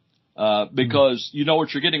pickup. because you know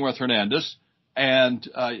what you're getting with Hernandez, and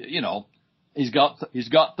he's got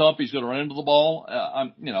thump. He's going to run into the ball.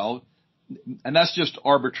 And that's just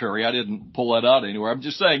arbitrary. I didn't pull that out anywhere. I'm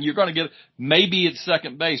just saying you're going to get maybe it's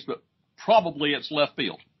second base, but probably it's left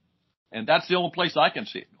field, and that's the only place I can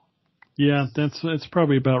see it. Yeah, that's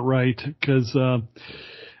probably about right because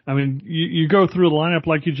you go through the lineup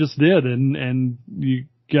like you just did, and you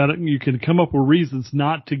can come up with reasons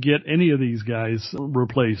not to get any of these guys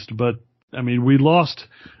replaced. But we lost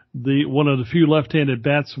one of the few left-handed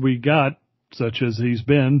bats we got, such as he's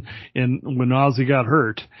been when Ozzie got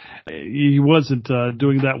hurt. He wasn't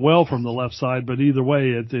doing that well from the left side, but either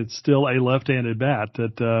way, it's still a left-handed bat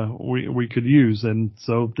that we could use, and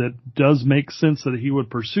so that does make sense that he would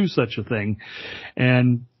pursue such a thing.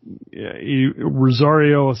 And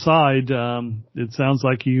Rosario aside, it sounds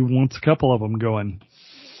like he wants a couple of them going.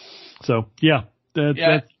 So yeah, that's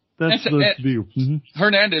the view. Mm-hmm.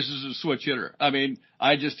 Hernandez is a switch hitter.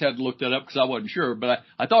 I just had to look that up because I wasn't sure, but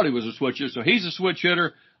I thought he was a switch hitter. So he's a switch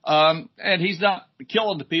hitter, and he's not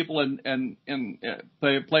killing the people and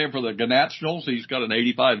playing for the Nationals. He's got an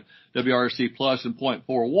 85 WRC plus and .4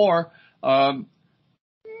 WAR. But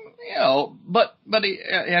he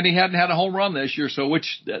hadn't had a home run this year, so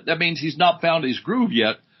that means he's not found his groove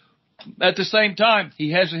yet. At the same time,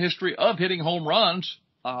 he has a history of hitting home runs.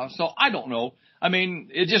 So I don't know.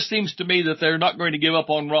 It just seems to me that they're not going to give up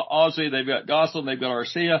on Ozzie. They've got Goslin, they've got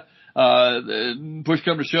Arcia. Push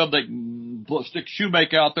come to shove, they can stick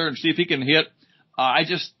Shoemaker out there and see if he can hit. I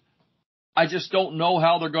just don't know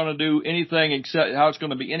how they're going to do anything how it's going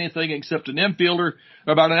to be anything except an infielder,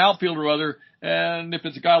 or about an outfielder rather. And if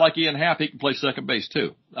it's a guy like Ian Happ, he can play second base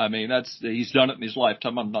too. He's done it in his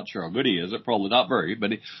lifetime. I'm not sure how good he is. Probably not very,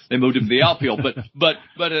 but they moved him to the outfield. But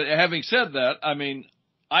having said that,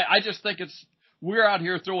 I just think we're out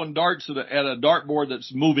here throwing darts at a dartboard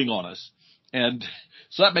that's moving on us. And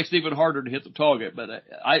so that makes it even harder to hit the target. But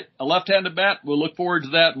a left-handed bat, we'll look forward to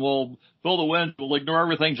that, and we'll fill the wind. We'll ignore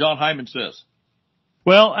everything John Hyman says.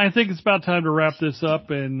 Well, I think it's about time to wrap this up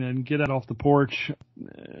and get out off the porch.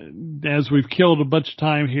 As we've killed a bunch of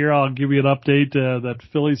time here, I'll give you an update that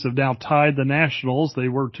Phillies have now tied the Nationals. They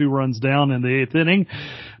were 2 runs down in the 8th inning,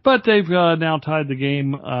 but they've now tied the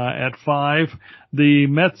game at 5. The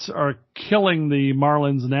Mets are killing the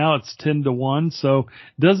Marlins now. It's 10-1, so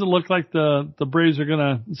it doesn't look like the Braves are going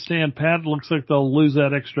to stand pat. It looks like they'll lose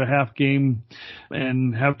that extra half game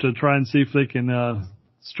and have to try and see if they can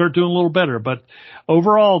start doing a little better. But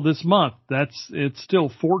overall this month, it's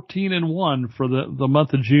still 14-1 for the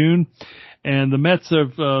month of June. And the Mets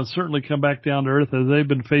have certainly come back down to earth as they've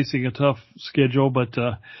been facing a tough schedule, but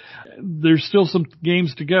there's still some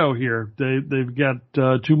games to go here. They've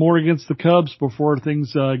got 2 more against the Cubs before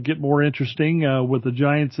things get more interesting with the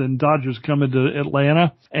Giants and Dodgers coming to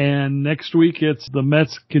Atlanta. And next week it's the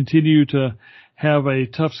Mets continue to have a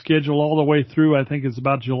tough schedule all the way through. I think it's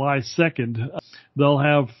about July 2nd. They'll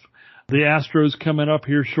have the Astros coming up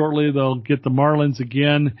here shortly. They'll get the Marlins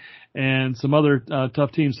again and some other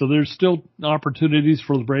tough teams. So there's still opportunities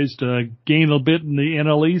for the Braves to gain a bit in the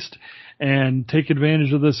NL East and take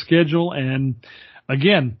advantage of this schedule. And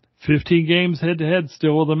again, 15 games head to head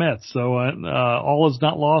still with the Mets. So all is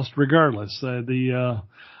not lost regardless.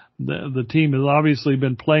 The team has obviously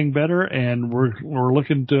been playing better, and we're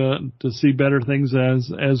looking to see better things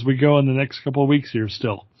as we go in the next couple of weeks here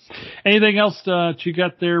still. Anything else that you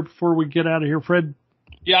got there before we get out of here, Fred?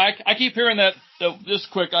 Yeah, I keep hearing that,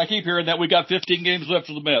 just quick, I keep hearing that we got 15 games left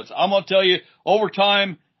for the Mets. I'm going to tell you, over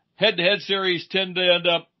time, head-to-head series tend to end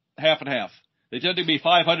up half and half. They tend to be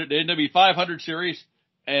 500, they end up being 500 series,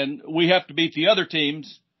 and we have to beat the other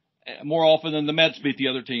teams more often than the Mets beat the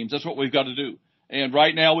other teams. That's what we've got to do. And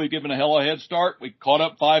right now we've given a hell of a head start. We caught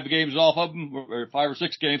up 5 games off of them, or 5 or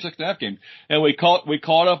 6 games, 6.5 games. And we caught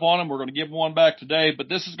up on them. We're going to give them one back today. But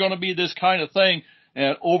this is going to be this kind of thing.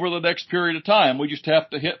 And over the next period of time, we just have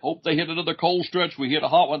to hope they hit another cold stretch. We hit a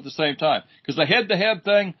hot one at the same time. Because the head-to-head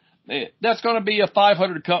thing, that's going to be a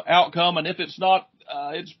 500 outcome. And if it's not,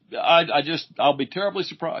 I'll be terribly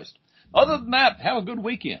surprised. Other than that, have a good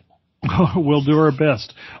weekend. We'll do our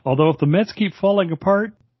best. Although if the Mets keep falling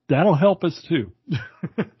apart, that'll help us too.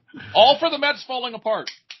 All for the Mets falling apart.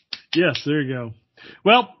 Yes, there you go.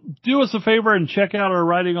 Well, do us a favor and check out our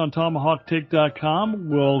writing on TomahawkTake.com.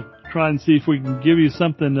 We'll try and see if we can give you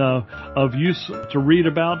something of use to read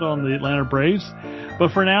about on the Atlanta Braves.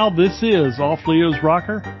 But for now, this is Off Leo's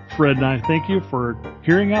Rocker. Fred and I thank you for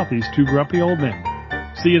hearing out these 2 grumpy old men.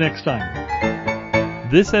 See you next time.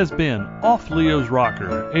 This has been Off Leo's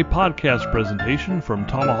Rocker, a podcast presentation from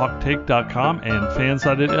TomahawkTake.com and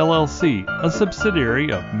Fansided LLC, a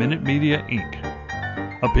subsidiary of Minute Media,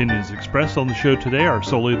 Inc. Opinions expressed on the show today are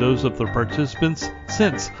solely those of the participants,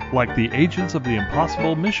 since, like the agents of the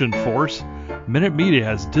Impossible Mission Force, Minute Media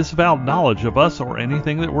has disavowed knowledge of us or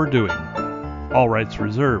anything that we're doing. All rights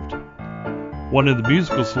reserved. One of the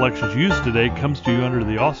musical selections used today comes to you under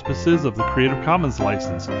the auspices of the Creative Commons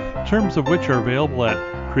license, terms of which are available at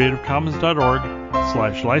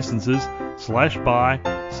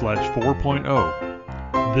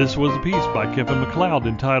creativecommons.org/licenses/by/4.0. This was a piece by Kevin MacLeod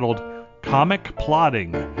entitled Comic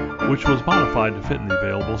Plotting, which was modified to fit in the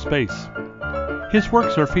available space. His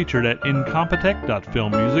works are featured at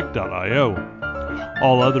incompetech.filmmusic.io.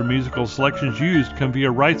 All other musical selections used come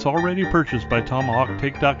via rights already purchased by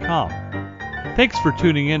TomahawkTake.com. Thanks for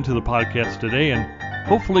tuning in to the podcast today, and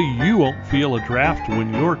hopefully you won't feel a draft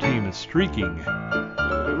when your team is streaking.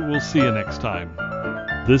 We'll see you next time.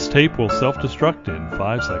 This tape will self-destruct in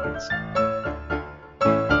 5 seconds.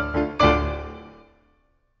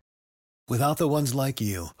 Without the ones like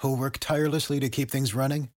you, who work tirelessly to keep things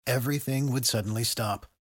running, everything would suddenly stop.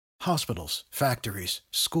 Hospitals, factories,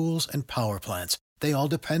 schools, and power plants, they all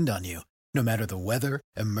depend on you. No matter the weather,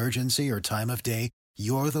 emergency, or time of day,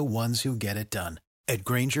 you're the ones who get it done. At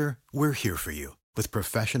Grainger, we're here for you with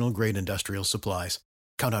professional-grade industrial supplies.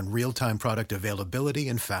 Count on real-time product availability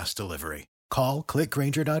and fast delivery. Call, click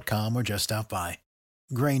Grainger.com, or just stop by.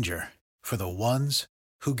 Grainger, for the ones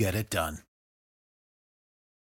who get it done.